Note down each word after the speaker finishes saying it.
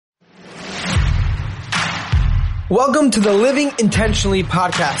Welcome to the Living Intentionally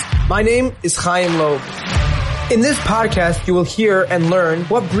podcast. My name is Chaim. In this podcast, you will hear and learn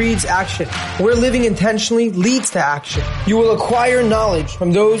what breeds action, where living intentionally leads to action. You will acquire knowledge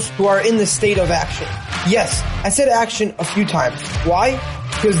from those who are in the state of action. Yes, I said action a few times. Why?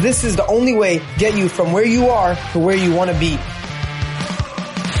 Because this is the only way to get you from where you are to where you want to be.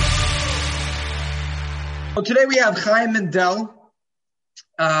 Well, today we have Chaim Mandel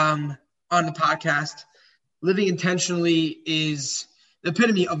on the podcast. Living intentionally is the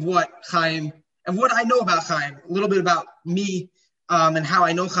epitome of what Chaim and what I know about Chaim. A little bit about me and how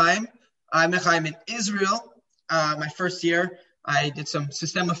I know Chaim. I met Chaim in Israel my first year. I did some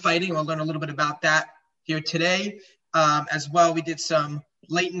system of fighting. We'll learn a little bit about that here today. As well, we did some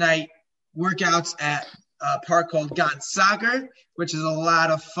late night workouts at a park called Gan Soccer, which is a lot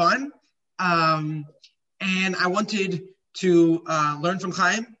of fun. And I wanted to learn from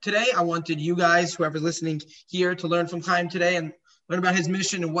Chaim today. I wanted you guys, whoever's listening here, to learn from Chaim today and learn about his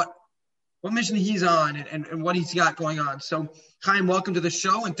mission and what mission he's on and what he's got going on. So, Chaim, welcome to the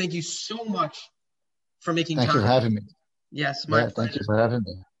show, and thank you so much for making time. Thank you for having me. Yes, my pleasure. Thank you for having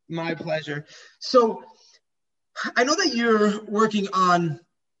me. My pleasure. So, I know that you're working on,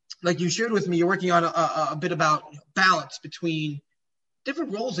 like you shared with me, you're working on a bit about balance between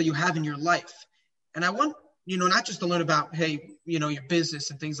different roles that you have in your life. And I want, not just to learn about, your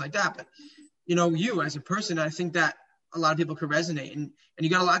business and things like that, but, you as a person, I think that a lot of people could resonate. And you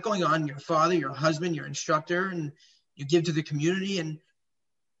got a lot going on. You're a father, you're a husband, you're an instructor, and you give to the community. And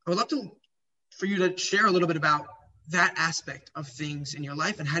I would love for you to share a little bit about that aspect of things in your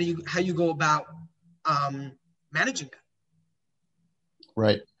life and how you go about managing that.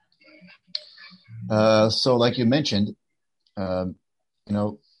 Right. So like you mentioned,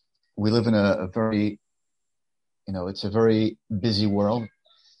 we live in a very, it's a very busy world.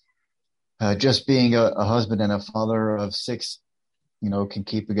 Just being a husband and a father of 6, can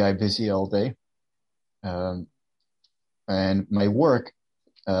keep a guy busy all day. And my work,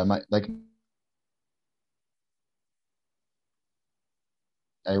 I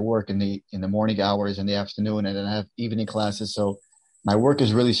work in the morning hours and the afternoon, and then I have evening classes. So my work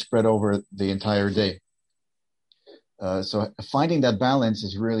is really spread over the entire day. So finding that balance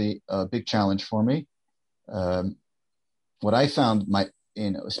is really a big challenge for me. What I found,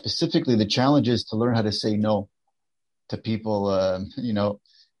 specifically the challenge is to learn how to say no to people.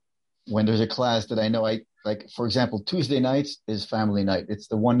 When there's a class that I know, for example, Tuesday nights is family night. It's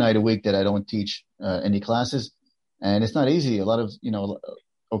the one night a week that I don't teach any classes, and it's not easy. A lot of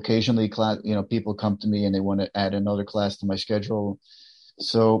occasionally people come to me and they want to add another class to my schedule,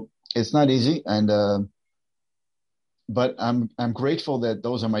 so it's not easy. And but I'm grateful that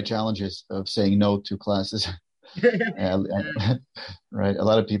those are my challenges of saying no to classes. Right. A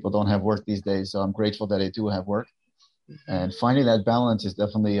lot of people don't have work these days, so I'm grateful that I do have work. And finding that balance is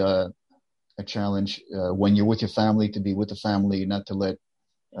definitely a challenge when you're with your family, to be with the family, not to let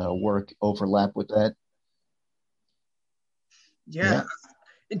work overlap with that. Yeah.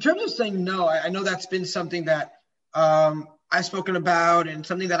 In terms of saying no, I know that's been something that I've spoken about, and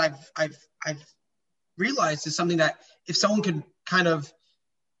something that I've realized is something that if someone could kind of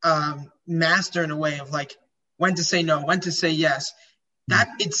master in a way of like when to say no, when to say yes, that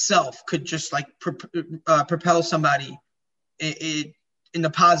itself could just like propel somebody in the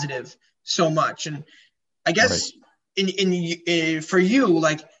positive so much. And I guess in for you,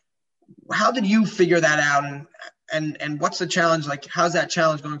 like, how did you figure that out, and what's the challenge? Like, how's that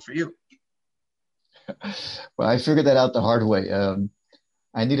challenge going for you? Well, I figured that out the hard way.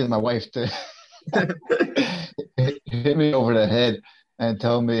 I needed my wife to hit me over the head and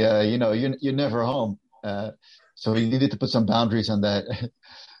tell me, you're never home. So we needed to put some boundaries on that.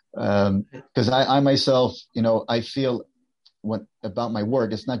 Because I myself, I feel about my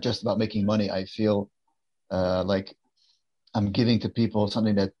work, it's not just about making money. I feel like I'm giving to people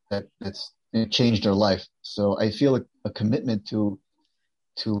something that's changed their life. So I feel a commitment to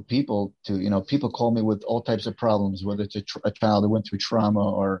people. People call me with all types of problems, whether it's a child that went through trauma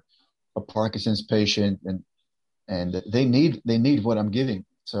or a Parkinson's patient, and they need what I'm giving.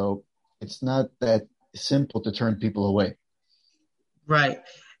 So it's not that simple to turn people away. Right.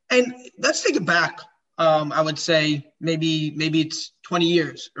 And let's take it back. I would say maybe it's 20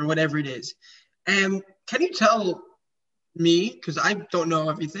 years or whatever it is. And can you tell me, because I don't know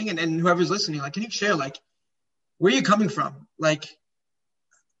everything, and whoever's listening, like, can you share, like, where you're coming from? Like,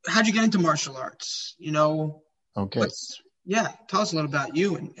 how'd you get into martial arts? Okay. Tell us a little about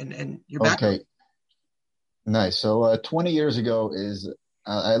you and your background. Okay. Nice. So 20 years ago is,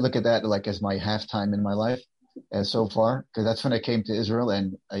 I look at that like as my halftime in my life so far, because that's when I came to Israel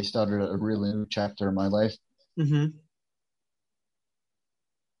and I started a really new chapter in my life. Mm-hmm.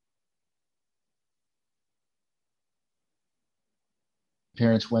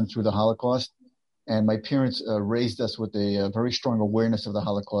 Parents went through the Holocaust, and my parents raised us with a very strong awareness of the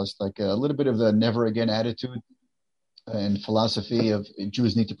Holocaust, like a little bit of the never again attitude and philosophy of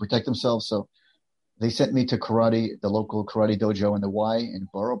Jews need to protect themselves. So they sent me to karate, the local karate dojo in the Y in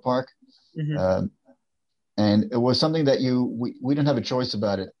Borough Park. Mm-hmm. And it was something that we didn't have a choice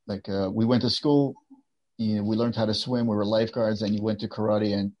about it. Like we went to school, we learned how to swim, we were lifeguards, and you went to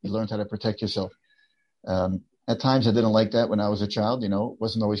karate and you learned how to protect yourself. At times I didn't like that when I was a child,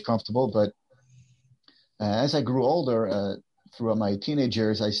 wasn't always comfortable. But as I grew older, throughout my teenage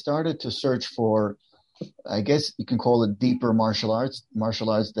years, I started to search for, I guess you can call it deeper martial arts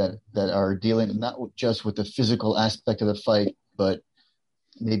that are dealing not just with the physical aspect of the fight, but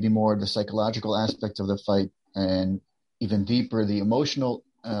maybe more the psychological aspects of the fight, and even deeper the emotional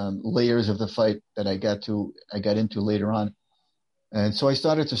layers of the fight that I got into later on. And so I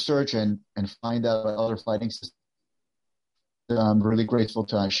started to search and find out about other fighting systems. I'm really grateful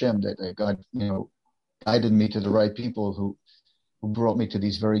to Hashem that God, guided me to the right people who brought me to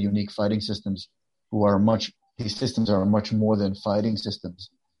these very unique fighting systems. These systems are much more than fighting systems.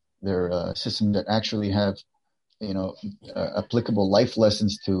 They're systems that actually have, applicable life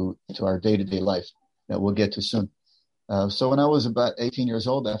lessons to our day-to-day life that we'll get to soon. So when I was about 18 years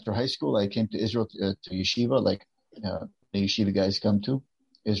old, after high school, I came to Israel to yeshiva, like the yeshiva guys come to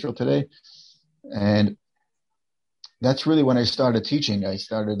Israel today. And that's really when I started teaching.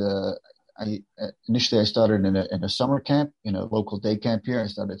 Initially I started in a summer camp, in a local day camp here. I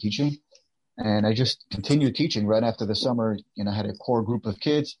started teaching, and I just continued teaching right after the summer. I had a core group of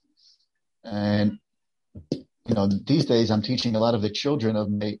kids, and these days I'm teaching a lot of the children of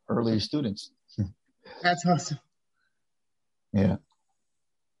my earlier students. That's awesome. Yeah.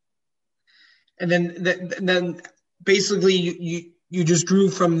 And then basically you just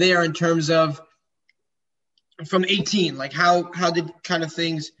grew from there in terms of from 18, like how did kind of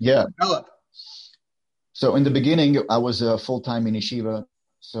things develop? So in the beginning, I was full-time in yeshiva.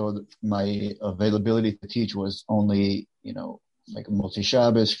 So my availability to teach was only, like Motzi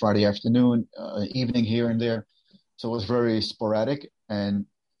Shabbos, Friday afternoon, evening here and there. So it was very sporadic. And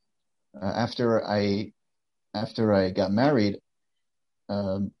after I got married,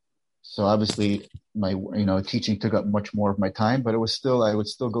 so obviously my, teaching took up much more of my time, but I would still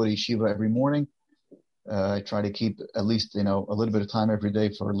go to yeshiva every morning. I try to keep at least, a little bit of time every day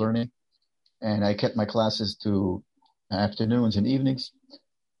for learning. And I kept my classes to afternoons and evenings.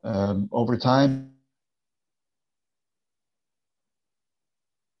 Over time,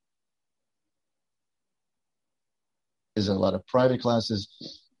 there's a lot of private classes.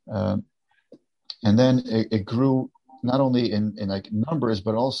 And then it grew not only in like numbers,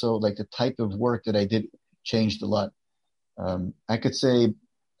 but also like the type of work that I did changed a lot. I could say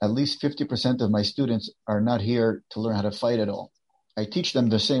at least 50% of my students are not here to learn how to fight at all. I teach them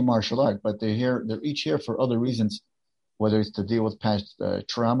the same martial art, but they're each here for other reasons, whether it's to deal with past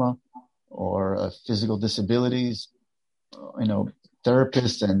trauma or physical disabilities.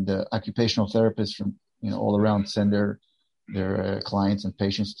 Therapists and occupational therapists from all around send their clients and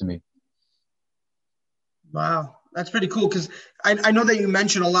patients to me. Wow, that's pretty cool, because I know that you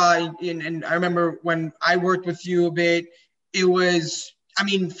mentioned a lot, and I remember when I worked with you a bit, it was,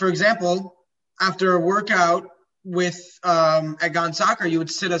 for example, after a workout with at Gone Soccer, you would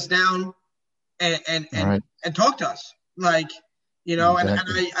sit us down and talk to us, like,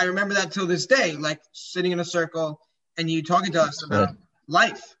 Exactly. and I remember that till this day, like sitting in a circle and you talking to us about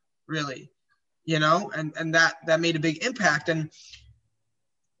life, really, and that made a big impact. And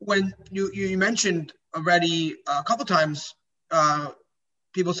when you mentioned already a couple times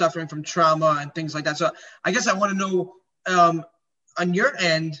people suffering from trauma and things like that, so I guess I want to know on your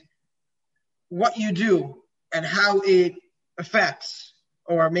end what you do and how it affects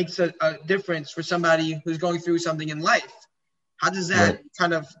or makes a difference for somebody who's going through something in life. How does that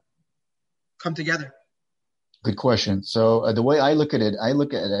kind of come together? Good question. So the way I look at it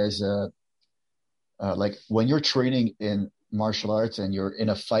as like when you're training in martial arts and you're in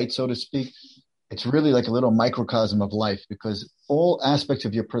a fight, so to speak, it's really like a little microcosm of life, because all aspects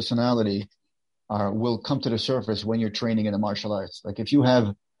of your personality will come to the surface when you're training in the martial arts. Like if you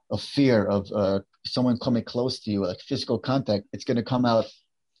have a fear of someone coming close to you, like physical contact, it's going to come out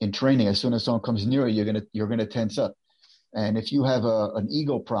in training. As soon as someone comes near you, you're gonna tense up. And if you have an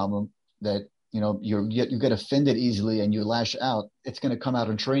ego problem that you get offended easily and you lash out, it's going to come out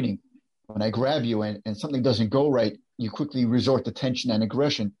in training. When I grab you and something doesn't go right, you quickly resort to tension and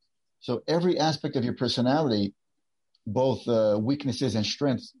aggression. So every aspect of your personality, both weaknesses and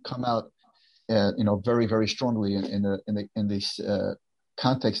strengths, come out very, very strongly in this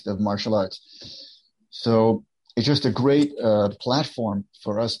context of martial arts. So it's just a great platform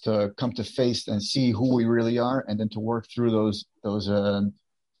for us to come to face and see who we really are, and then to work through those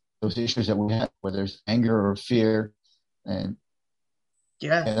issues that we have, whether it's anger or fear, and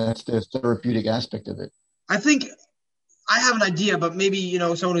that's the therapeutic aspect of it. I think I have an idea, but maybe,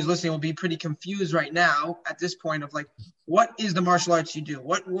 someone who's listening will be pretty confused right now at this point of like, what is the martial arts you do?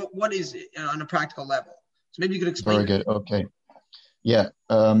 What is it on a practical level? So maybe you could explain. Very good. Okay. Yeah.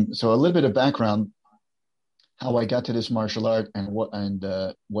 So a little bit of background, how I got to this martial art and what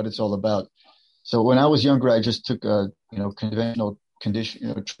it's all about. So when I was younger, I just took traditional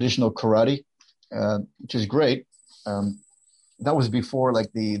karate, which is great. That was before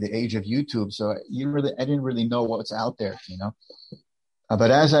like the age of YouTube, so I didn't really know what's out there,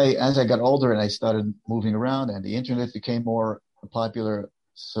 But as I got older and I started moving around and the internet became more popular,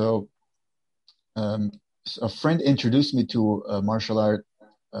 so a friend introduced me to a martial art,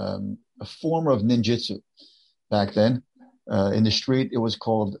 a form of ninjutsu. Back then, in the street, it was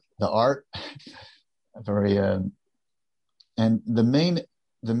called the art. And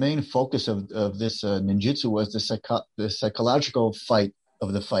the main focus of this ninjutsu was the psychological fight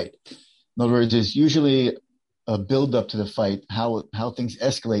of the fight. In other words, there's usually a build up to the fight, how things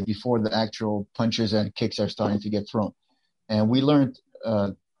escalate before the actual punches and kicks are starting to get thrown. And we learned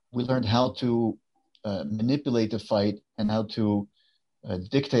how to manipulate the fight and how to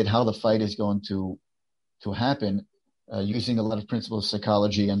dictate how the fight is going to happen, using a lot of principles of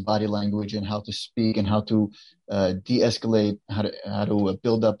psychology and body language and how to speak and how to de-escalate, how to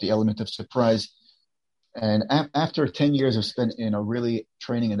build up the element of surprise. And after 10 years of spent, really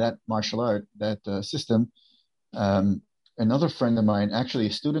training in that martial art, that system, another friend of mine, actually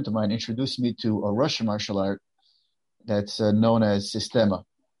a student of mine, introduced me to a Russian martial art that's known as Sistema.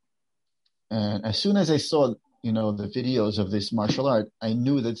 And as soon as I saw the videos of this martial art, I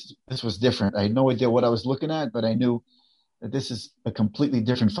knew that this was different. I had no idea what I was looking at, but I knew that this is a completely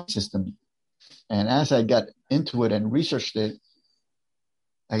different fight system. And as I got into it and researched it,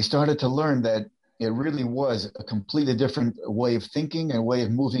 I started to learn that it really was a completely different way of thinking and way of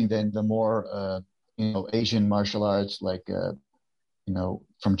moving than the more, Asian martial arts, like,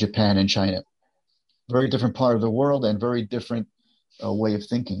 from Japan and China. Very different part of the world and very different way of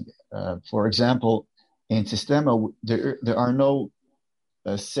thinking. For example, in Sistema, there are no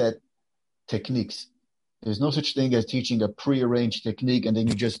set techniques. There's no such thing as teaching a prearranged technique and then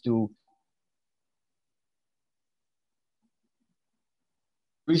you just do.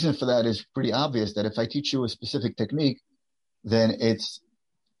 The reason for that is pretty obvious, that if I teach you a specific technique, then it's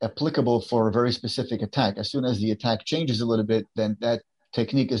applicable for a very specific attack. As soon as the attack changes a little bit, then that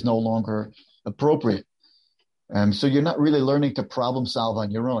technique is no longer appropriate. So you're not really learning to problem solve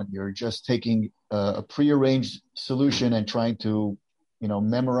on your own. You're just taking a prearranged solution and trying to,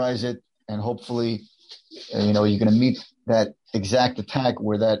 memorize it, and hopefully, you're going to meet that exact attack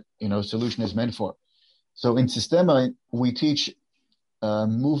where that, solution is meant for. So in Sistema, we teach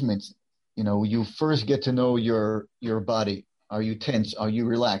movements. You first get to know your body. Are you tense? Are you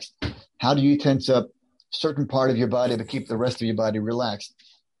relaxed? How do you tense up certain part of your body to keep the rest of your body relaxed?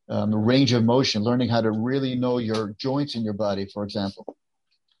 The range of motion, learning how to really know your joints in your body, for example.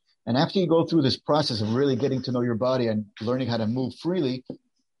 And after you go through this process of really getting to know your body and learning how to move freely,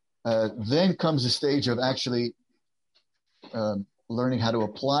 then comes the stage of actually learning how to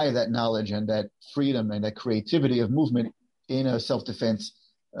apply that knowledge and that freedom and that creativity of movement in a self-defense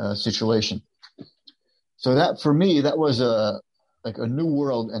situation. So that, for me, that was a new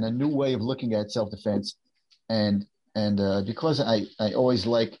world and a new way of looking at self-defense. And because I always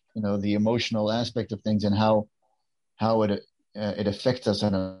like, the emotional aspect of things and how it affects us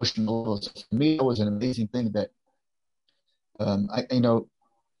on an emotional level. So for me, it was an amazing thing that,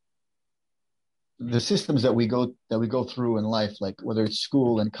 the systems that we go through in life, like whether it's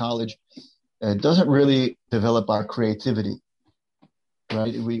school and college, doesn't really develop our creativity,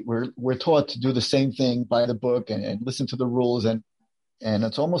 right? We're taught to do the same thing by the book and listen to the rules, and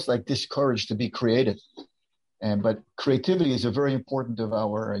it's almost like discouraged to be creative. But creativity is a very important of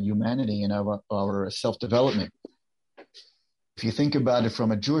our humanity and of our self-development. If you think about it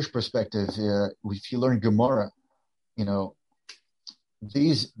from a Jewish perspective, if you learn Gemara,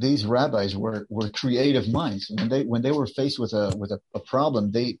 these rabbis were creative minds. When they were faced with a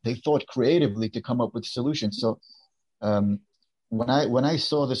problem, they thought creatively to come up with solutions. So when I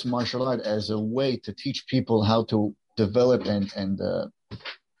saw this martial art as a way to teach people how to develop and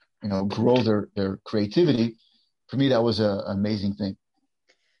grow their creativity, for me that was an amazing thing.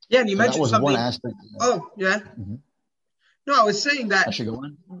 Yeah, and you mentioned that was something. One aspect. Oh, yeah. Mm-hmm. No, I was saying that. I should go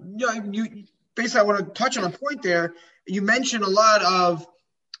on. You basically, I want to touch on a point there. You mentioned a lot of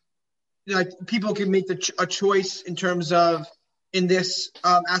people can make a choice in terms of in this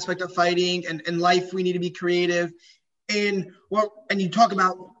aspect of fighting and in life, we need to be creative. And you talk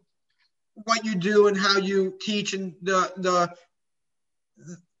about what you do and how you teach and the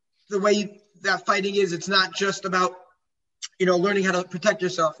way that fighting is. It's not just about learning how to protect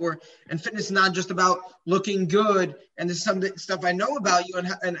yourself, and fitness is not just about looking good. And this is some stuff I know about you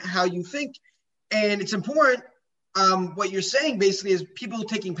and how you think. And it's important. What you're saying basically is people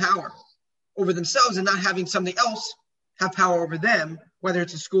taking power over themselves and not having something else have power over them, whether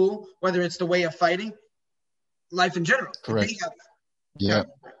it's a school, whether it's the way of fighting, life in general. Correct. Yeah.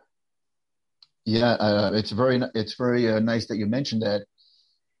 It's very nice that you mentioned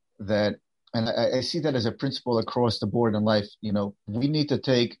that. And I see that as a principle across the board in life. We need to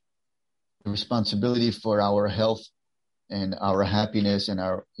take responsibility for our health and our happiness and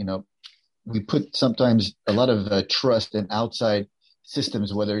we put sometimes a lot of trust in outside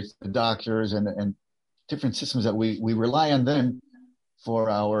systems, whether it's the doctors and different systems that we rely on them for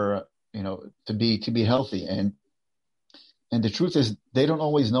our, to be healthy. And the truth is they don't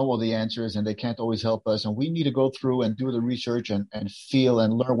always know all the answers and they can't always help us. And we need to go through and do the research and feel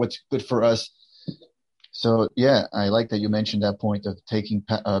and learn what's good for us. So, yeah, I like that you mentioned that point of taking,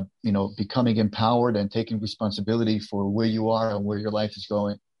 becoming empowered and taking responsibility for where you are and where your life is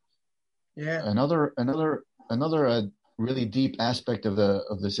going. Yeah. Another really deep aspect of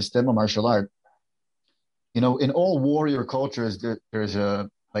the system of martial art. In all warrior cultures, there's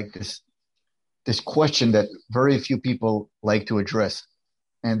this question that very few people like to address,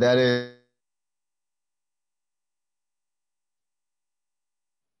 and that is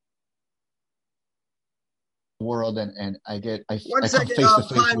world. And I come face to face.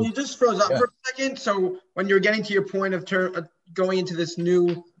 Chaim, you just froze up for a second. So when you're getting to your point of going into this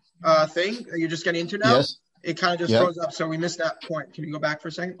new thing that you're just getting into now, yes, it kind of just froze up. So we missed that point. Can you go back for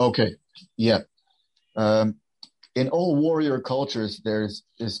a second? Okay. Yeah. In all warrior cultures, there's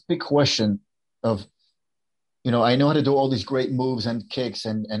this big question of, I know how to do all these great moves and kicks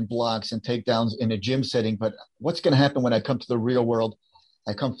and blocks and takedowns in a gym setting, but what's going to happen when I come to the real world?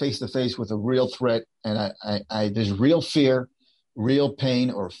 I come face to face with a real threat, and there's real fear, real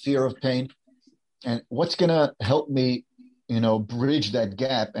pain or fear of pain. And what's going to help me, bridge that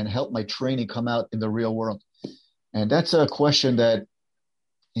gap and help my training come out in the real world? And that's a question that,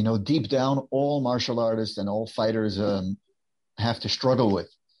 deep down, all martial artists and all fighters have to struggle with.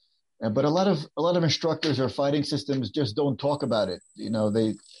 But a lot of instructors or fighting systems just don't talk about it.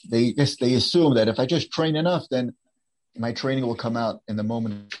 They assume that if I just train enough, then my training will come out in the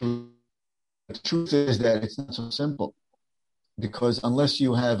moment of truth. The truth is that it's not so simple, because unless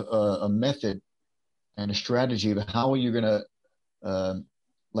you have a method and a strategy of how you're going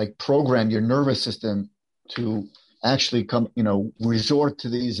to program your nervous system to actually resort to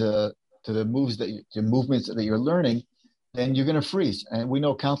these to the movements that you're learning, then you're going to freeze. And we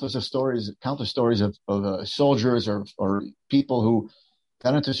know countless stories of soldiers or people who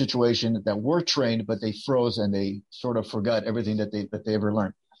got into a situation that were trained, but they froze and they sort of forgot everything that they ever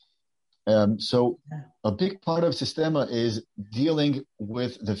learned. So a big part of Sistema is dealing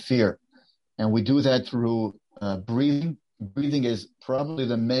with the fear. And we do that through breathing. Breathing is probably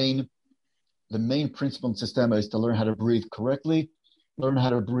the main principle in Sistema, is to learn how to breathe correctly, learn how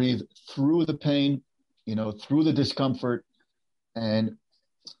to breathe through the pain, through the discomfort, and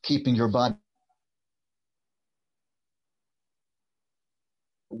keeping your body.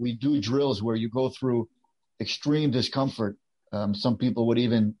 We do drills where you go through extreme discomfort. Some people would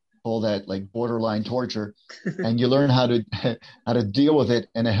even call that like borderline torture, and you learn how to deal with it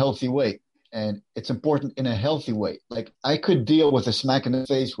in a healthy way. And it's important in a healthy way. Like, I could deal with a smack in the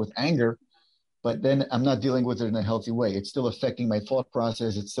face with anger, but then I'm not dealing with it in a healthy way. It's still affecting my thought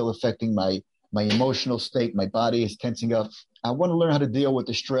process. It's still affecting my emotional state. My body is tensing up. I want to learn how to deal with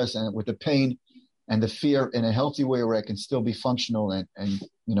the stress and with the pain and the fear in a healthy way where I can still be functional and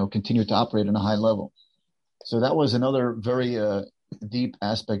continue to operate on a high level. So that was another very deep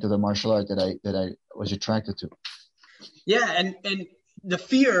aspect of the martial art that I was attracted to. Yeah, and the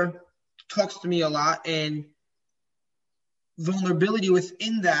fear talks to me a lot, and vulnerability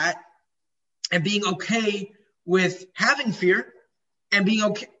within that, and being okay with having fear, and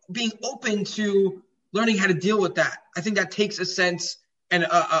being open to learning how to deal with that. I think that takes a sense and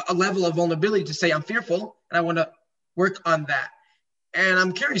a level of vulnerability to say, I'm fearful and I want to work on that. And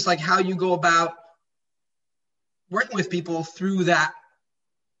I'm curious, like, how you go about working with people through that,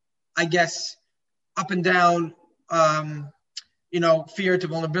 I guess, up and down, fear to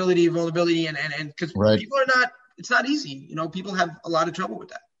vulnerability, and because right. People are not, it's not easy. People have a lot of trouble with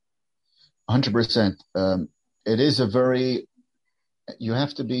that. 100%. It is you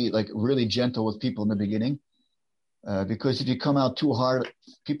have to be like really gentle with people in the beginning, because if you come out too hard,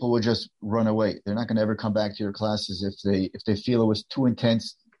 people will just run away. They're not going to ever come back to your classes if they feel it was too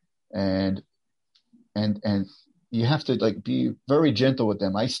intense, and and you have to like be very gentle with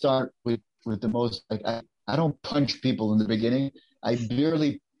them. I start with the most like I don't punch people in the beginning. I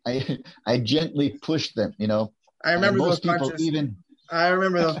barely I gently push them, I and remember those most people punches. even I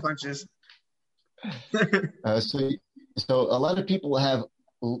remember those punches. so a lot of people have,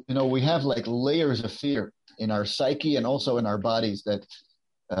 we have like layers of fear in our psyche and also in our bodies that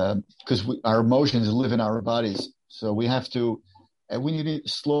because our emotions live in our bodies. So we have to, and we need to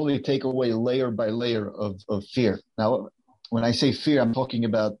slowly take away layer by layer of fear. Now, when I say fear, I'm talking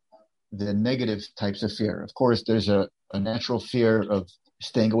about the negative types of fear. Of course, there's a natural fear of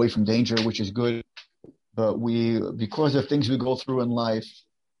staying away from danger, which is good. But because of things we go through in life,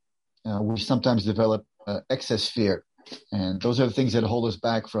 we sometimes develop excess fear. And those are the things that hold us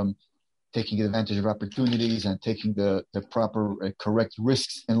back from taking advantage of opportunities and taking the proper, correct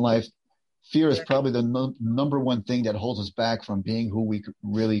risks in life. Fear is probably the number one thing that holds us back from being who we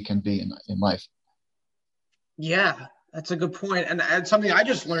really can be in life. Yeah, that's a good point. And something I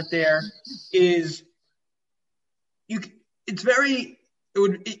just learned there is it's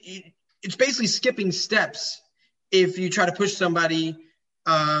basically skipping steps if you try to push somebody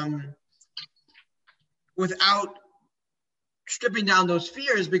without stripping down those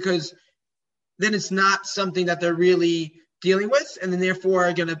fears, because then it's not something that they're really dealing with, and then therefore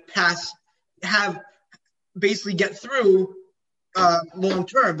are going to get through long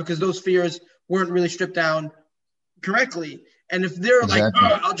term, because those fears weren't really stripped down correctly. And if they're Exactly.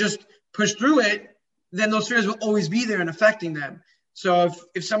 like, I'll just push through it, then those fears will always be there and affecting them. So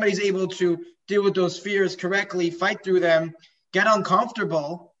if somebody's able to deal with those fears correctly, fight through them, get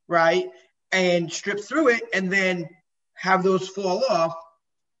uncomfortable, right, and strip through it, and then have those fall off,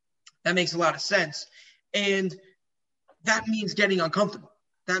 that makes a lot of sense. And that means getting uncomfortable.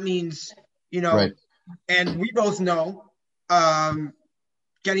 That means, Right. And we both know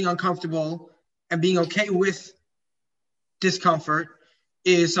getting uncomfortable and being okay with discomfort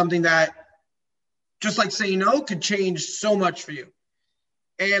is something that, just like saying no, could change so much for you.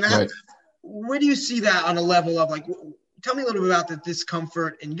 And where do you see that on a level of like, tell me a little bit about the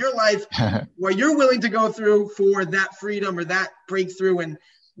discomfort in your life, what you're willing to go through for that freedom or that breakthrough, and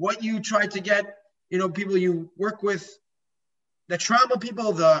what you try to get, people you work with, the trauma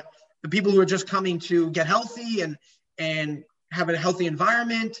people, the people who are just coming to get healthy and have a healthy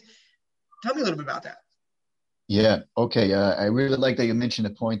environment. Tell me a little bit about that. Yeah. Okay. I really like that you mentioned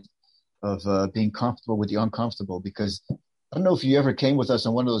the point of being comfortable with the uncomfortable, because I don't know if you ever came with us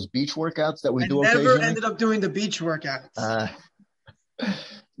on one of those beach workouts that we do occasionally. I never ended up doing the beach workouts.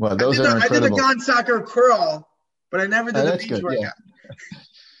 Well, those are incredible. I did the Gone Soccer curl, but I never did the beach workout. Yeah.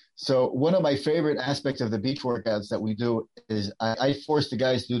 So one of my favorite aspects of the beach workouts that we do is I force the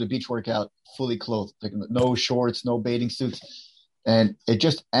guys to do the beach workout fully clothed, like no shorts, no bathing suits. And it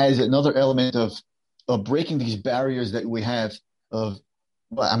just adds another element of breaking these barriers that we have of,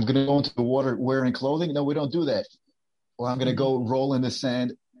 well, I'm going to go into the water wearing clothing. No, we don't do that. Or I'm going to go roll in the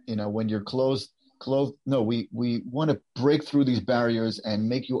sand, when you're clothed. No, we want to break through these barriers and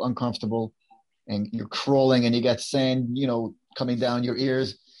make you uncomfortable, and you're crawling and you got sand, coming down your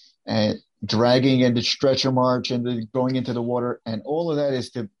ears and dragging and the stretcher march and going into the water. And all of that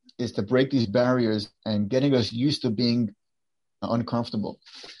is to break these barriers and getting us used to being uncomfortable,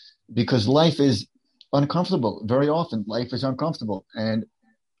 because life is uncomfortable. Very often life is uncomfortable, and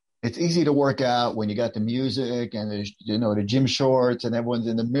it's easy to work out when you got the music and there's, the gym shorts and everyone's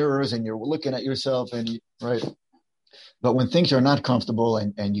in the mirrors and you're looking at yourself right. But when things are not comfortable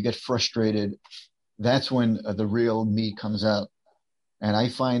and you get frustrated, that's when the real me comes out. And I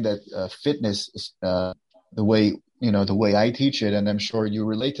find that fitness, the way I teach it, and I'm sure you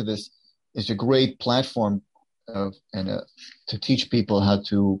relate to this, is a great platform to teach people how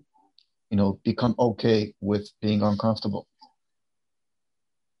to, become okay with being uncomfortable.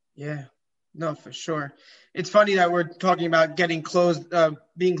 Yeah, no, for sure. It's funny that we're talking about getting clothed,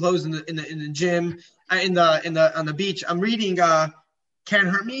 being clothed in the gym, on the beach. I'm reading "Can't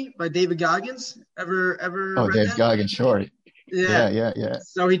Hurt Me" by David Goggins. Ever read David that? Goggins, sure. Yeah.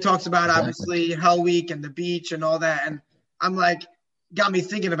 So he talks about Exactly. obviously Hell Week and the beach and all that, and I'm like, got me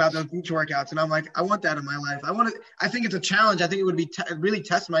thinking about those beach workouts, and I'm like, I want that in my life. I think it's a challenge. I think it would be really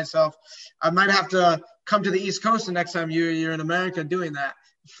test myself. I might have to come to the East Coast the next time you're in America doing that.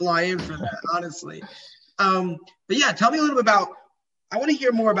 Fly in for that, honestly. But yeah, tell me a little bit about, I want to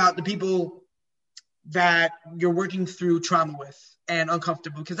hear more about the people that you're working through trauma with and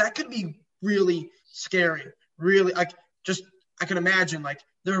uncomfortable, because that could be really scary. Really, like, just I can imagine, like,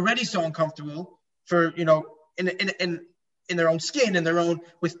 they're already so uncomfortable for, in their own skin, in their own,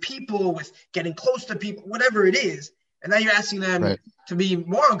 with people, with getting close to people, whatever it is, and now you're asking them Right. to be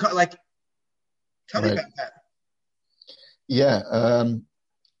more uncomfortable. Like, tell me Right. about that. Yeah.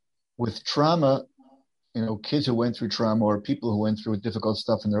 With trauma, kids who went through trauma or people who went through difficult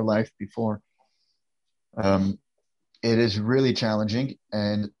stuff in their life before, um, it is really challenging.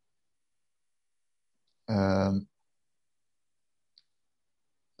 And um,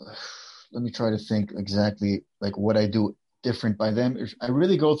 let me try to think exactly like what I do different by them. I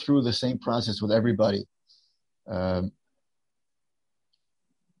really go through the same process with everybody. Um,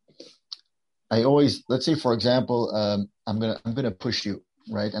 I always, let's say, for example, I'm gonna push you,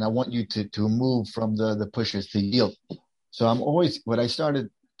 right? And I want you to move from the pushes to yield. So I'm always, what I started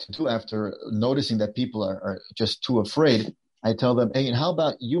to do after noticing that people are just too afraid, I tell them, hey, and how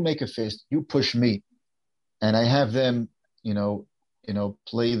about you make a fist, you push me, and I have them, you know,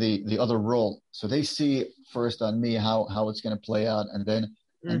 play the other role. So they see first on me how it's going to play out, and then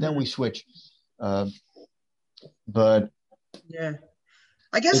Mm-hmm. we switch. Uh, but Yeah.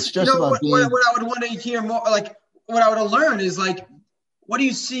 I it's guess, just about being what I would want to hear more, like, what I would learn is, like, what do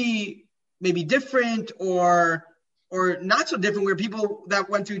you see maybe different, or not so different, where people that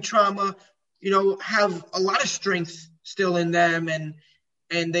went through trauma, have a lot of strength still in them,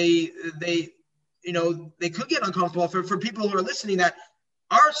 and they they could get uncomfortable, for people who are listening that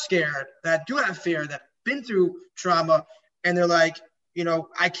are scared, that do have fear, that been through trauma, and they're like,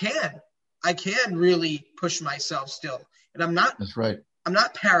 I can really push myself still, and that's right, I'm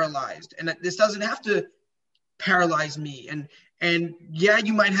not paralyzed, and this doesn't have to paralyze me. And yeah,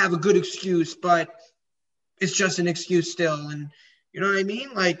 you might have a good excuse, but it's just an excuse still. And you know what I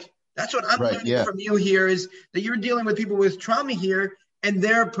mean? Like, that's what I'm right, learning yeah, from you here, is that you're dealing with people with trauma here, and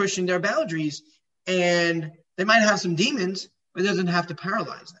they're pushing their boundaries, and they might have some demons, but it doesn't have to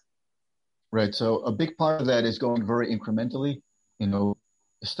paralyze them. right. So a big part of that is going very incrementally, you know,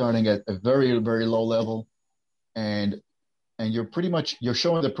 starting at a very very low level, and you're pretty much you're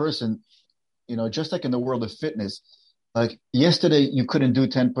showing the person, just like in the world of fitness. Like yesterday, you couldn't do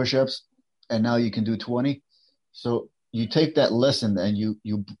 10 push-ups, and now you can do 20. So you take that lesson and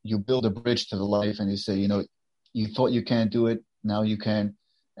you build a bridge to the life, and you say, you thought you can't do it, now you can,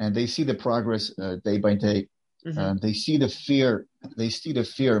 and they see the progress day by day. Mm-hmm. They see the fear. They see the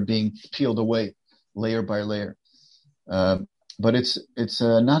fear being peeled away, layer by layer. Um, but it's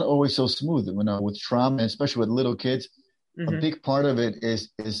not always so smooth. With trauma, especially with little kids, a Mm-hmm. big part of it is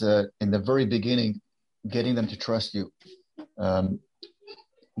in the very beginning, getting them to trust you. Um,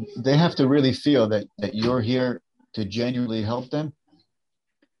 they have to really feel that you're here to genuinely help them,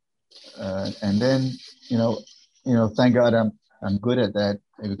 and then you know thank God I'm good at that,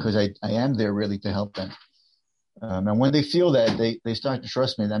 because I am there really to help them. And when they feel that, they start to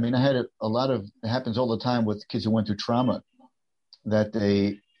trust me. I mean, I had a lot of, it happens all the time with kids who went through trauma, that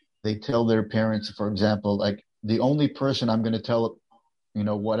they tell their parents, for example, like, the only person I'm going to tell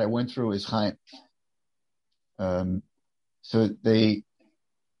what I went through is Chaim. Um, so they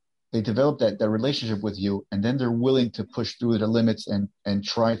develop that relationship with you, and then they're willing to push through their limits and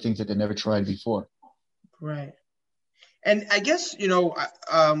try things that they never tried before. Right. And I guess,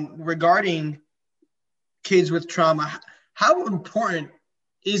 regarding kids with trauma, how important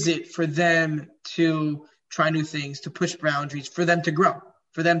is it for them to try new things, to push boundaries, for them to grow,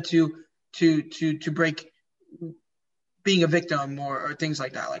 for them to break being a victim, or things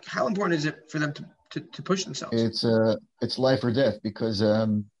like that? Like, how important is it for them to push themselves? It's life or death, because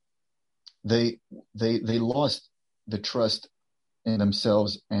they they lost the trust in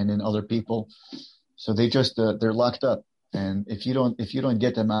themselves and in other people, so they're locked up. And if you don't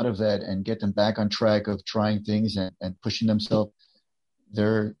get them out of that and get them back on track of trying things and pushing themselves,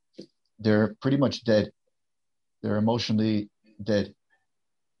 they're they're pretty much dead. They're emotionally dead.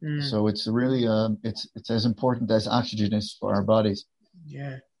 Mm, So it's really it's as important as oxygen is for our bodies.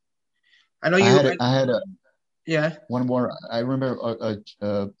 yeah, I know I you. had a, I had a Yeah. one more. I remember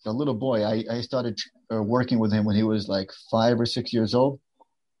a little boy. I started working with him when he was like 5 or 6 years old,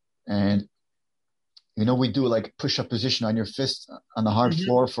 and we do like push-up position on your fist on the hard Hmm.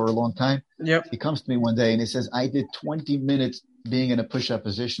 floor for a long time. Yep. He comes to me one day and he says, I did 20 minutes being in a push-up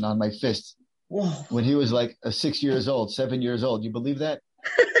position on my fists Whoa. when he was like 6 years old, 7 years old. You believe that?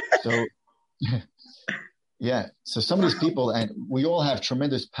 So, yeah. So some of these Wow. people, and we all have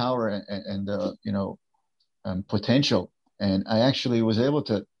tremendous power and potential. And I actually was able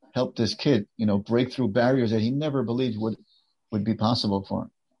to help this kid, break through barriers that he never believed would be possible for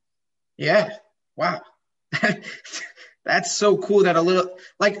him. Yeah. Wow. That's so cool that a little,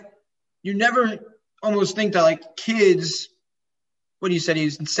 like, you never almost think that like kids, what do you said,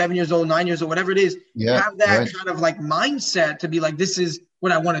 he's 7 years old, 9 years old, whatever it is, Yeah, have that right, kind of like mindset to be like, this is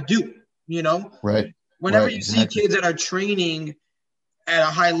what I want to do, you know? right, Whenever right, you see exactly. kids that are training at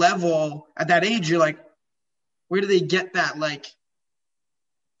a high level at that age, you're like, where do they get that like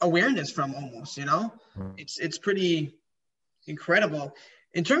awareness from almost, you know? It's pretty incredible.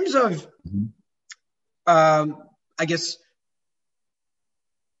 In terms of Mhm. I guess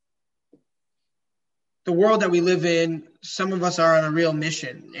the world that we live in, some of us are on a real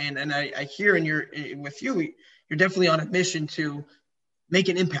mission, and I hear in your with you, you're definitely on a mission to make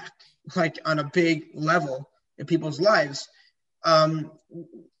an impact, like on a big level in people's lives. Um,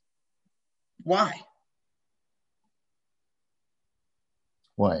 why?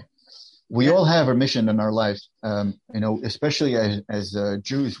 Why? We Yeah, all have a mission in our life. Especially as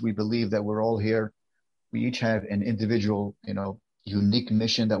Jews, we believe that we're all here. We each have an individual, unique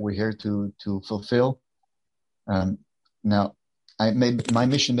mission that we're here to fulfill. Um, Now, my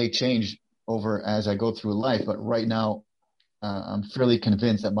mission may change over as I go through life, but right now, I'm fairly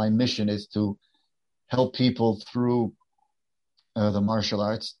convinced that my mission is to help people through the martial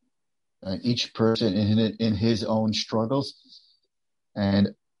arts, each person in his own struggles. And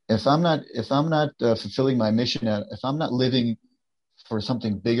if I'm not fulfilling my mission, if I'm not living for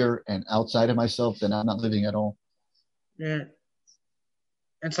something bigger and outside of myself, then I'm not living at all. yeah.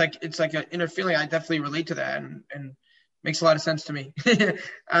 It's like an inner feeling. I definitely relate to that, and makes a lot of sense to me.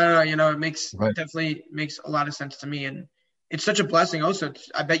 I don't know, it makes Right. definitely makes a lot of sense to me, and it's such a blessing. Also,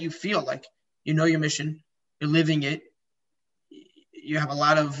 I bet you feel like you know your mission, you're living it. You have a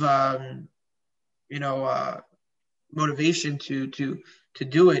lot of you know motivation to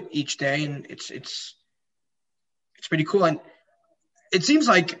do it each day, and it's pretty cool. And it seems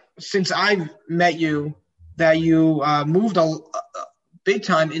like since I've met you, that you moved a big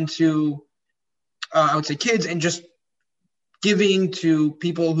time into I would say kids and just giving to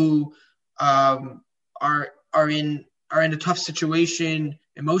people who um, are in a tough situation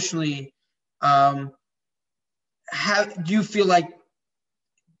emotionally. Um, how do you feel like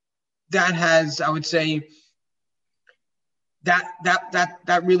that has? I would say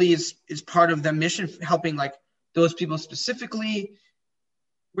that really is part of the mission, helping like those people specifically.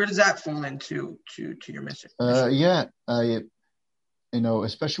 Where does that fall into to your mission? Yeah,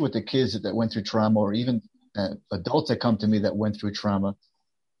 especially with the kids that went through trauma, or even adults that come to me that went through trauma.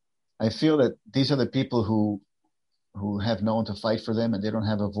 I feel that these are the people who have no one to fight for them, and they don't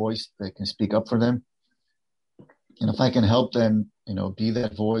have a voice that can speak up for them. And if I can help them, be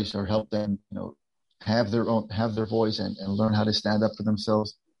that voice, or help them, have their voice and learn how to stand up for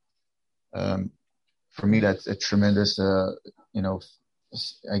themselves. Um, for me, that's a tremendous, you know,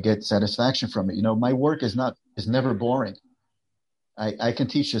 I get satisfaction from it. My work is never boring. I can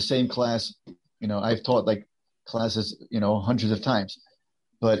teach the same class. I've taught like classes, hundreds of times,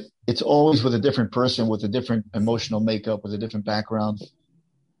 but it's always with a different person, with a different emotional makeup, with a different background.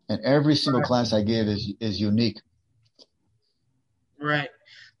 And every single class I give is unique. Right.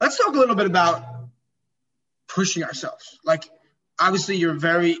 Let's talk a little bit about pushing ourselves. Like, obviously, you're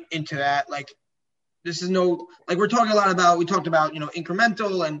very into that. Like, this is no like we're talking a lot about. We talked about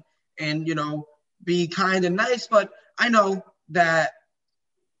incremental and be kind and nice, but I know that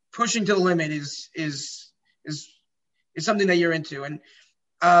pushing to the limit is something that you're into. And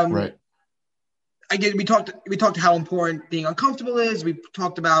um, Right. again, we talked how important being uncomfortable is. We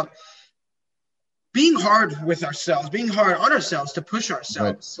talked about being hard with ourselves, being hard on ourselves to push Right.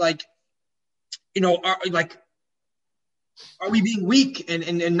 ourselves. Like, are we being weak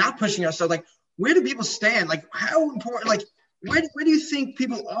and not pushing ourselves? Like, where do people stand? Like, how important? Like, where do you think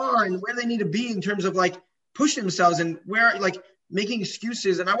people are and where they need to be in terms of like pushing themselves and where like making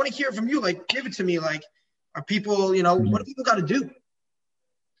excuses? And I want to hear from you. Like, give it to me. Like, are people? What do Mhm. people got to do?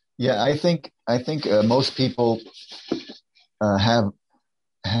 Yeah, I think most people have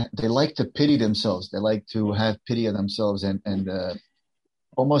they like to pity themselves. They like to have pity of themselves, and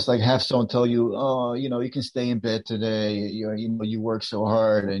almost like have someone tell you, oh, you can stay in bed today. You work so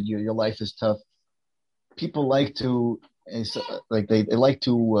hard, and your life is tough. People like to, like they like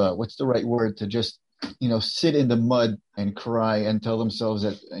to, what's the right word, to just sit in the mud and cry and tell themselves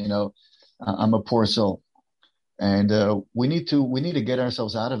that I'm a poor soul, and we need to get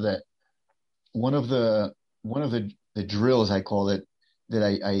ourselves out of that. One of the drills, I call it, that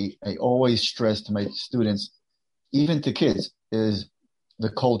I always stress to my students, even to kids, is the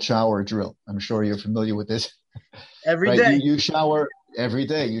cold shower drill. I'm sure you're familiar with this, Every right? You day. you shower every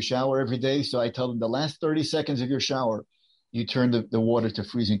day. You shower every day. So I tell them the last 30 seconds of your shower, you turn the water to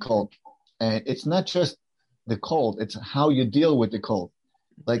freezing cold. And it's not just the cold, it's how you deal with the cold.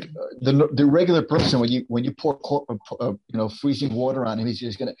 the regular person, when you pour freezing water on him, he's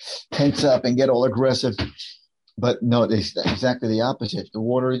just gonna tense up and get all aggressive. But no, it's exactly the opposite. The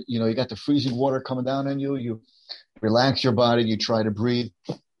water, you got the freezing water coming down on you. You relax your body. You try to breathe,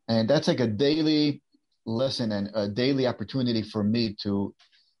 and that's like a daily lesson and a daily opportunity for me to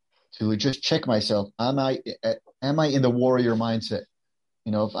just check myself. Am I in the warrior mindset?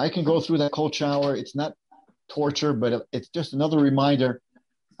 If I can go through that cold shower, it's not torture, but it's just another reminder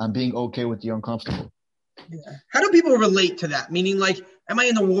I'm being okay with the uncomfortable. Yeah. How do people relate to that? Meaning, like, am I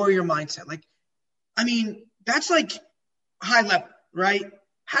in the warrior mindset? Like, I mean, that's like high level, right?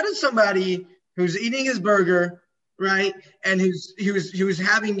 How does somebody who's eating his burger, right, and he was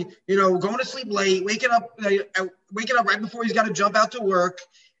having, going to sleep late, waking up right before he's got to jump out to work,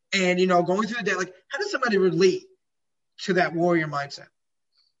 and going through the day, like, how does somebody relate to that warrior mindset?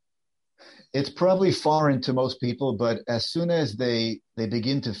 It's probably foreign to most people, but as soon as they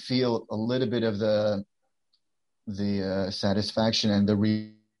begin to feel a little bit of the satisfaction and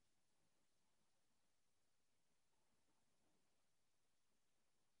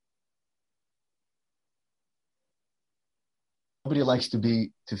nobody likes to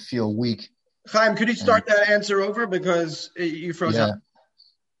feel weak. Chaim, could you start that answer over because you froze up?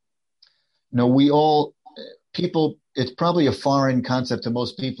 No, people. It's probably a foreign concept to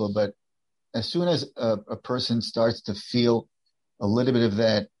most people, but as soon as a person starts to feel a little bit of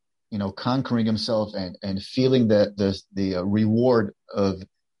that, conquering himself and feeling the reward of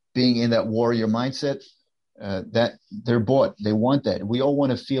being in that warrior mindset, that they're bought. They want that. We all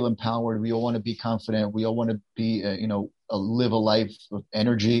want to feel empowered. We all want to be confident. We all want to be, live a life of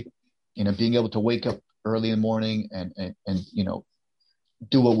energy, being able to wake up early in the morning and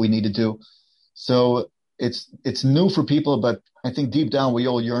do what we need to do. So it's new for people, but I think deep down we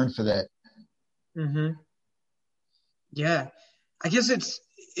all yearn for that. Mm-hmm. Yeah, I guess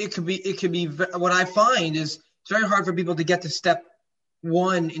it could be what I find is it's very hard for people to get to step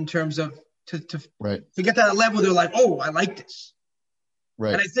one in terms of to get to that level. They're like, oh, I like this.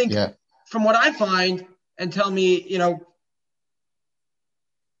 Right. And I think from what I find, and tell me,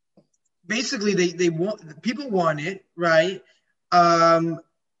 basically they want, people want it, right?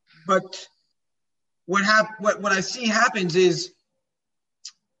 But what I see happens is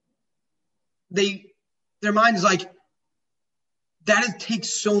their mind is like, that it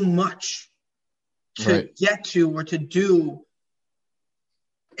takes so much to get to or to do.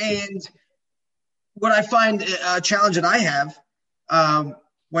 And what I find a challenge that I have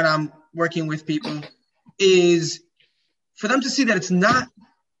when I'm working with people is for them to see that it's not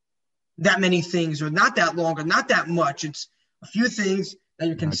that many things or not that long or not that much. It's a few things that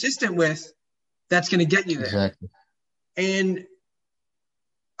you're consistent with that's going to get you there. Exactly. And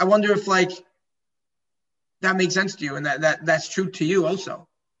I wonder if that makes sense to you and that's true to you also.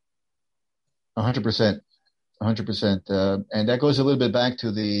 100%. 100%. And that goes a little bit back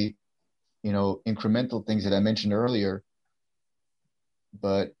to the, incremental things that I mentioned earlier.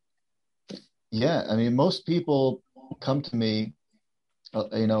 But yeah, I mean, most people come to me, a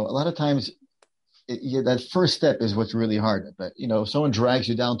lot of times that first step is what's really hard. But, if someone drags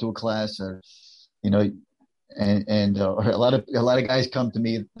you down to a class or, and a lot of guys come to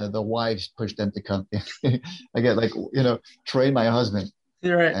me, the wives push them to come. I get Trey, my husband.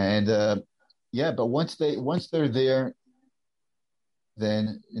 You're right. And, but once they're there,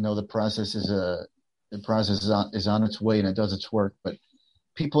 then the process is on its way and it does its work. But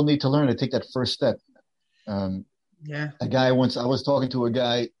people need to learn to take that first step. A guy I was talking to a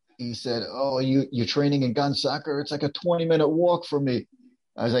guy. He said, "Oh, you're training in gun soccer? It's like a 20-minute walk for me."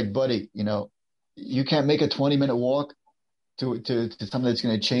 I was like, "Buddy, you can't make a 20-minute walk to something that's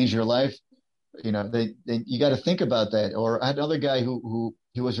going to change your life. You got to think about that." Or I had another guy who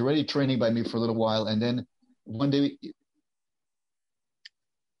he was already training by me for a little while, and then one day.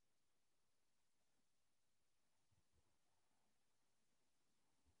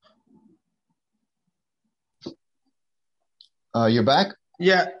 You're back?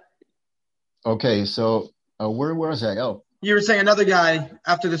 Yeah. Okay, so where was I? Oh, you were saying another guy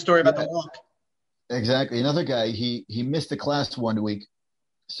after the story about the walk. Exactly, another guy. He missed the class one week,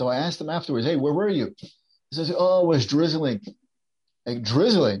 so I asked him afterwards, "Hey, where were you?" He says, "Oh, it was drizzling." Like,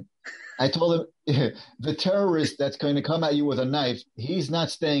 drizzling. I told him, the terrorist that's going to come at you with a knife, he's not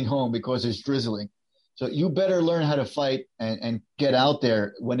staying home because it's drizzling. So you better learn how to fight and get out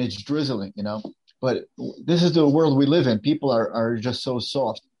there when it's drizzling, But this is the world we live in. People are just so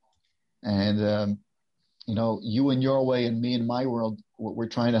soft. And, you in your way and me in my world, what we're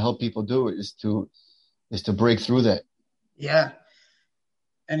trying to help people do is to break through that. Yeah.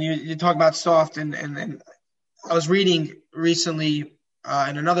 And you talk about soft and I was reading recently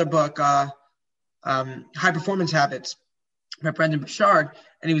in another book, High Performance Habits by Brendan Burchard,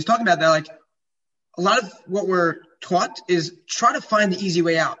 and he was talking about that. Like a lot of what we're taught is try to find the easy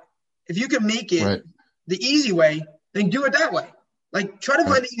way out. If you can make it Right. the easy way, then do it that way. Like try to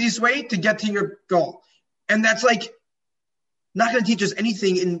find the easiest way to get to your goal, and that's like not going to teach us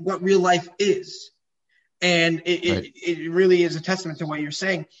anything in what real life is. And it really is a testament to what you're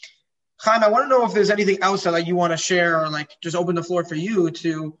saying. Chaim, I want to know if there's anything else that like you want to share, or like just open the floor for you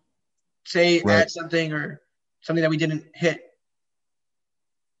to say, add something, or something that we didn't hit.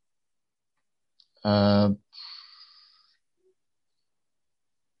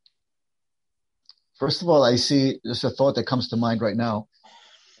 First of all, I see just a thought that comes to mind right now.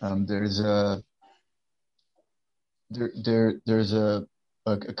 There's a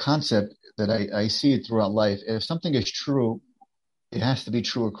concept that I see it throughout life. If something is true, it has to be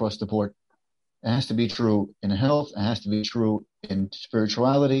true across the board. It has to be true in health. It has to be true in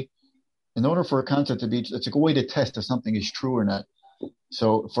spirituality. In order for a concept to be, it's a way to test if something is true or not.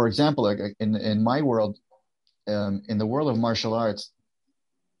 So, for example, like in my world, in the world of martial arts,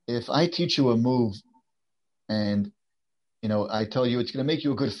 if I teach you a move and, I tell you it's going to make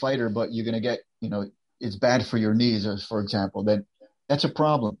you a good fighter, but you're going to get, it's bad for your knees, for example, then that's a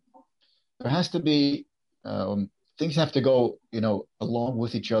problem. There has to be, things have to go, along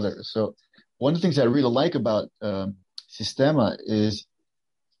with each other. So one of the things I really like about Sistema is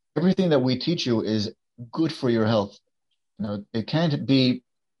everything that we teach you is good for your health. It can't be,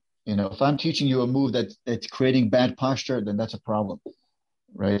 if I'm teaching you a move that's creating bad posture, then that's a problem,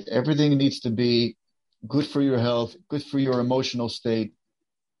 right? Everything needs to be good for your health, good for your emotional state.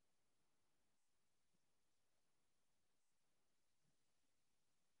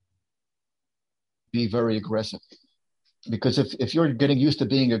 Be very aggressive. Because if you're getting used to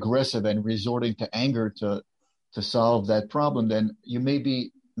being aggressive and resorting to anger to solve that problem, then you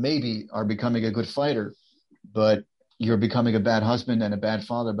maybe are becoming a good fighter, but you're becoming a bad husband and a bad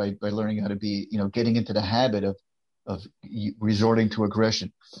father by learning how to be, getting into the habit of resorting to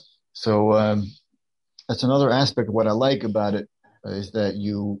aggression. So that's another aspect of what I like about it, is that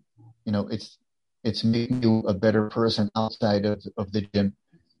it's making you a better person outside of the gym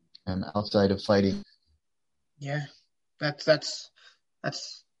and outside of fighting. Yeah, that's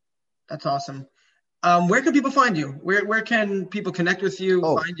awesome. Where can people find you? Where can people connect with you,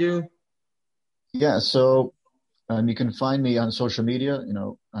 find you? Yeah, so you can find me on social media,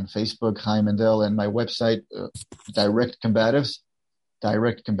 on Facebook, Chaim Mandel, and my website,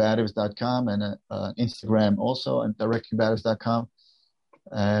 directcombatives.com, and Instagram also, and directcombatives.com.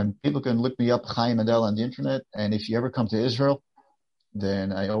 And people can look me up, Chaim Mandel, on the internet. And if you ever come to Israel,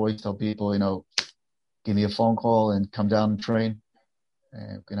 then I always tell people, give me a phone call and come down and train,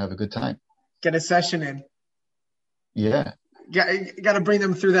 and we can have a good time. Get a session in. Yeah. Got to bring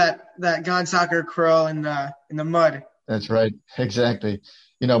them through that Gone Soccer curl in the mud. That's right. Exactly.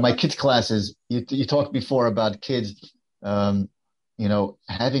 My kids' classes, you talked before about kids, having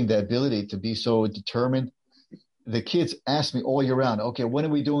the ability to be so determined. The kids ask me all year round, okay, when are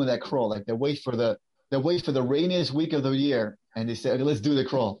we doing that crawl? Like they wait for the rainiest week of the year, and they say, okay, let's do the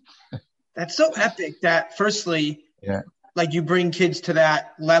crawl. That's so epic that firstly, like you bring kids to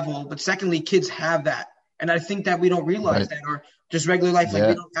that level, but secondly, kids have that. And I think that we don't realize that, or just regular life, like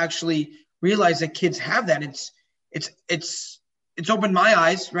we don't actually realize that kids have that. It's opened my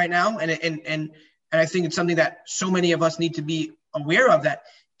eyes right now. And I think it's something that so many of us need to be aware of, that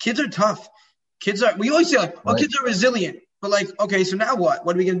kids are tough. We always say like, kids are resilient, but like, okay, so now what?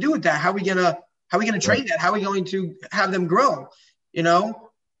 What are we going to do with that? How are we going to train that? How are we going to have them grow?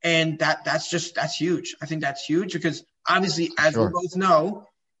 And that's huge. I think that's huge because obviously, as we both know,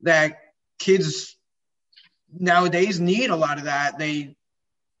 that kids nowadays need a lot of that. They're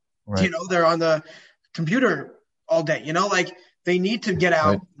on the computer all day, like they need to get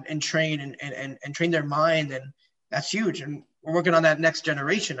out and train and train their mind. And that's huge. And we're working on that next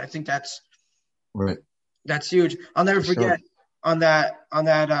generation. I think that's huge. I'll never forget on that,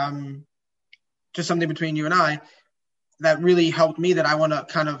 just something between you and I that really helped me that I want to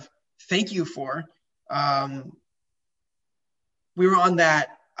kind of thank you for. We were on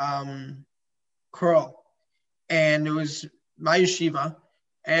that curl, and it was my yeshiva,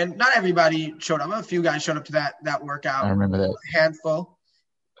 and not everybody showed up. A few guys showed up to that workout. I remember that. A handful.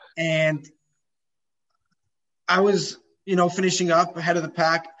 And I was, finishing up ahead of the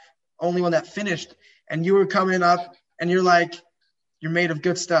pack, only one that finished. And you were coming up, and you're like, you're made of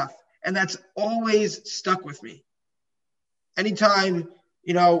good stuff. And that's always stuck with me. Anytime,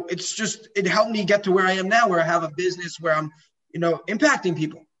 it helped me get to where I am now, where I have a business, where I'm, impacting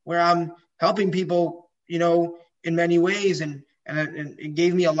people, where I'm helping people, in many ways. And and it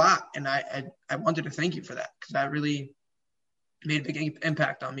gave me a lot. And I wanted to thank you for that, because that really made a big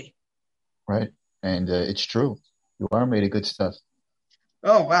impact on me. Right. And it's true. You are made of good stuff.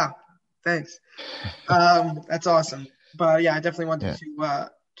 Oh, wow. Thanks. That's awesome. But yeah, I definitely wanted Yeah.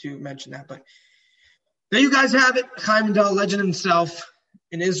 to mention that. But there you guys have it. Chaim Mandel, legend himself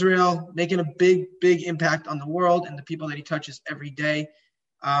in Israel, making a big, big impact on the world and the people that he touches every day.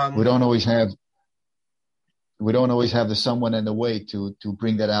 We don't always have the someone in the way to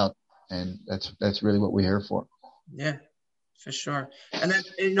bring that out. And that's really what we're here for. Yeah, for sure. And then,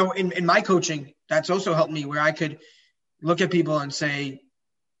 in my coaching, that's also helped me, where I could look at people and say,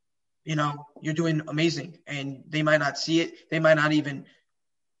 you're doing amazing. And they might not see it. They might not even,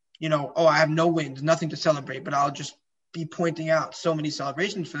 oh, I have no wins, nothing to celebrate, but I'll just be pointing out so many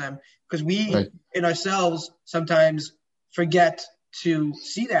celebrations for them, because we Right. in ourselves sometimes forget to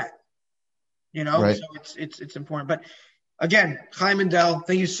see that, Right. so it's important. But again, Chaim Mandel,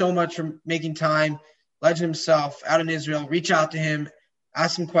 thank you so much for making time. Legend himself out in Israel. Reach out to him,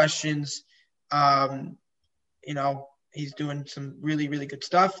 ask him questions. He's doing some really, really good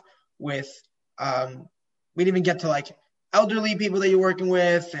stuff with, we didn't even get to like elderly people that you're working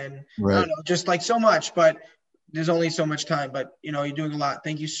with, and Right. I don't know, just like so much, but there's only so much time. But you're doing a lot.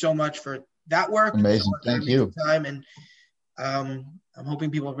 Thank you so much for that work. Amazing. So much for Thank you. making time, and I'm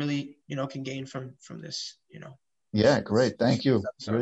hoping people really, can gain from this, Yeah, great. Thank you. episode.